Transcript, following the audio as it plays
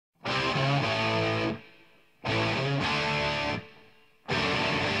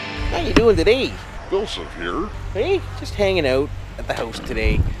you doing today? BillSiff here. Hey, just hanging out at the house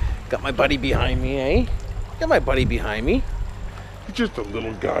today. Got my buddy behind me, eh? Got my buddy behind me. He's just a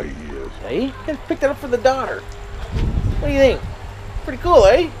little guy, he is. Hey, I picked it up for the daughter. What do you think? Pretty cool,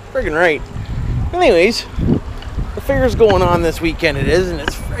 eh? Friggin' right. Anyways, the fair's going on this weekend, it is, and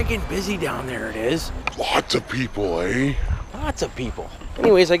it's friggin' busy down there, it is. Lots of people, eh? Lots of people.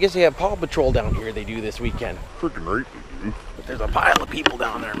 Anyways, I guess they have Paw Patrol down here they do this weekend. Freaking right they do. But there's a pile of people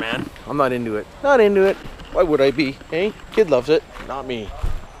down there, man. I'm not into it. Not into it. Why would I be, eh? Kid loves it. Not me.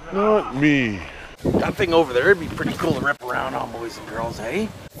 Not me. That thing over there would be pretty cool to rip around on, boys and girls, eh?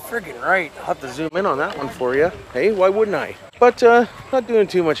 Friggin' right. I'll have to zoom in on that one for you. Hey, why wouldn't I? But not doing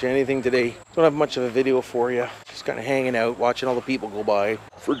too much of anything today. Don't have much of a video for you. Just kind of hanging out, watching all the people go by.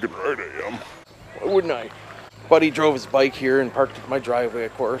 Freaking right I am. Why wouldn't I? Buddy drove his bike here and parked at my driveway,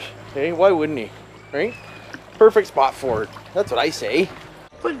 of course. Hey, why wouldn't he? Right? Perfect spot for it. That's what I say.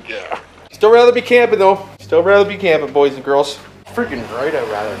 Frick yeah. Still rather be camping though. Still rather be camping, boys and girls. Freaking right I'd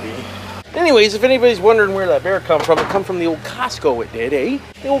rather be. Anyways, if anybody's wondering where that bear come from, it come from the old Costco, it did, eh?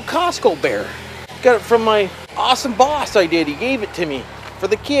 The old Costco bear. Got it from my awesome boss I did. He gave it to me for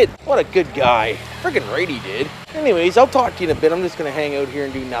the kid. What a good guy. Friggin' right he did. Anyways, I'll talk to you in a bit. I'm just gonna hang out here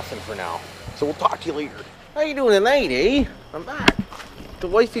and do nothing for now. So we'll talk to you later. How you doing tonight, eh? I'm back. The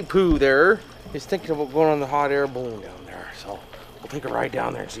wifey poo there is thinking about going on the hot air balloon down there. So we'll take a ride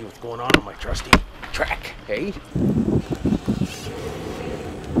down there and see what's going on my trusty track, eh?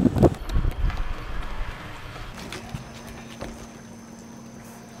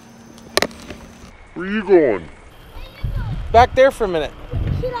 Where you going? Back there for a minute.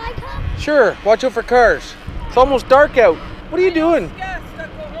 Should I come? Sure, watch out for cars. It's almost dark out. What are you doing?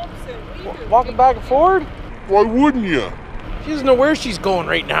 Walking back and forward? Why wouldn't you? She doesn't know where she's going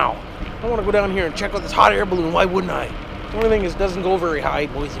right now. I want to go down here and check out this hot air balloon. Why wouldn't I? The only thing is it doesn't go very high,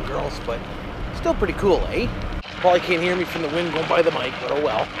 boys and girls, but still pretty cool, eh? Probably can't hear me from the wind going by the mic, but oh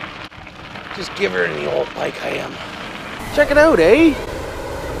well. Just give her the old bike I am. Check it out, eh?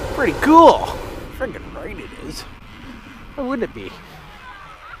 Pretty cool. Friggin' right it is. Why wouldn't it be?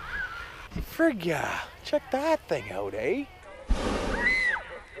 Frig yeah. Check that thing out, eh?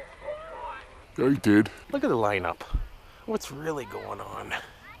 Yeah, he did. Look at the lineup. What's really going on?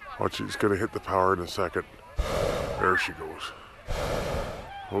 Watch, she's gonna hit the power in a second. There she goes.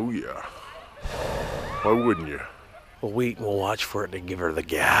 Oh yeah. Why wouldn't you? We'll wait and we'll watch for it to give her the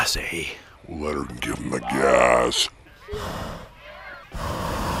gas, eh? We'll let her give him the gas.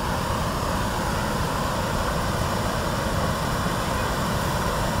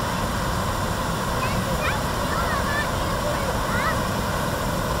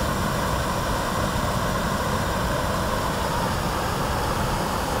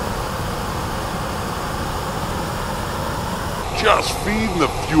 Just feeding the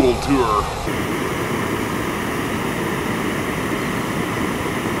fuel to her.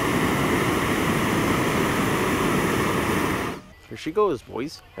 Here she goes,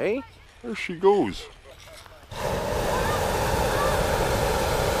 boys. Hey? There she goes.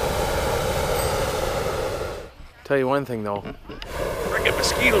 Tell you one thing though. Friggin'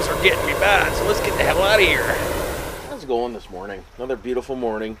 mosquitoes are getting me bad, so let's get the hell out of here. How's it going this morning? Another beautiful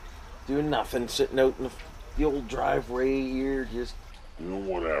morning. Doing nothing, sitting out in the old driveway here, just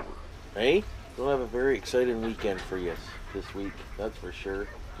Whatever. hey, we'll have a very exciting weekend for you this week, that's for sure.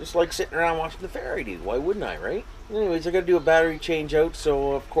 Just like sitting around watching the fair I do. Why wouldn't I, right? Anyways, I gotta do a battery change out,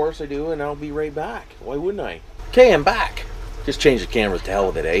 so of course I do, and I'll be right back. Why wouldn't I? Okay, I'm back. Just change the camera to hell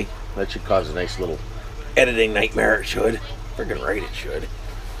of it, eh? That should cause a nice little editing nightmare, it should. Friggin' right it should.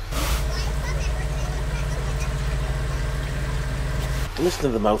 Listen to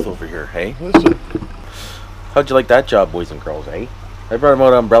the mouth over here, hey? Listen. How'd you like that job, boys and girls, eh? I brought them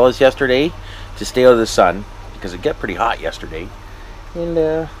out umbrellas yesterday to stay out of the sun because it got pretty hot yesterday. And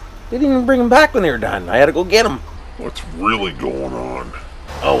they didn't even bring them back when they were done. I had to go get them. What's really going on?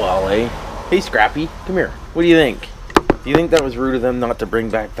 Oh well, eh? Hey, Scrappy, come here. What do you think? Do you think that was rude of them not to bring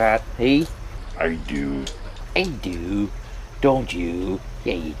back that? Hey? I do. I do. Don't you?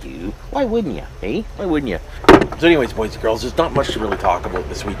 Yeah, you do. Why wouldn't you? Hey? Why wouldn't you? So anyways, boys and girls, there's not much to really talk about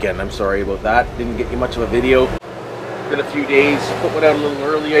this weekend. I'm sorry about that. Didn't get you much of a video. Been a few days. Put one out a little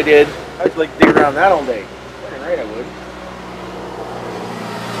early, I did. I'd like to dig around that all day. Right, I would.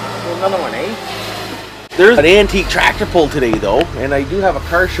 Another one, eh? There's an antique tractor pull today, though, and I do have a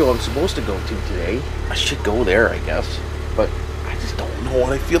car show I'm supposed to go to today. I should go there, I guess, but I just don't know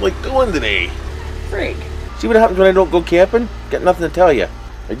what I feel like doing today. Frig. See what happens when I don't go camping? Got nothing to tell you.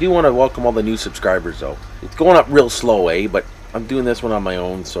 I do want to welcome all the new subscribers, though. It's going up real slow, eh? But I'm doing this one on my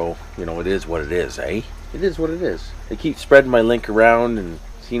own, so, you know, it is what it is, eh? It is what it is. They keep spreading my link around and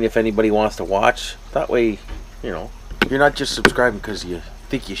seeing if anybody wants to watch. That way, you know, you're not just subscribing because you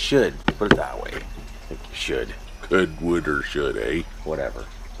think you should. Put it that way. I think you should. Could, would, or should, eh? Whatever.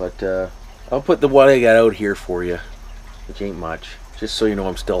 But I'll put the what I got out here for you, which ain't much. Just so you know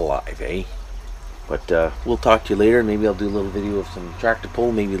I'm still alive, eh? But we'll talk to you later. Maybe I'll do a little video of some tractor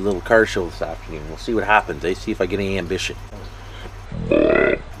pull, maybe a little car show this afternoon. We'll see what happens, eh? See if I get any ambition.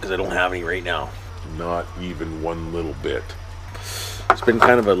 Because I don't have any right now. Not even one little bit. It's been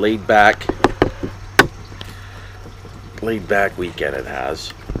kind of a laid back weekend, it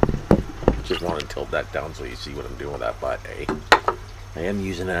has. Just want to tilt that down so you see what I'm doing with that butt, eh? I am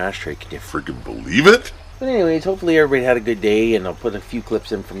using an ashtray, can you Freaking believe it? But anyways, hopefully everybody had a good day, and I'll put a few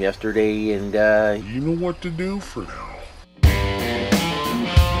clips in from yesterday, and You know what to do for now.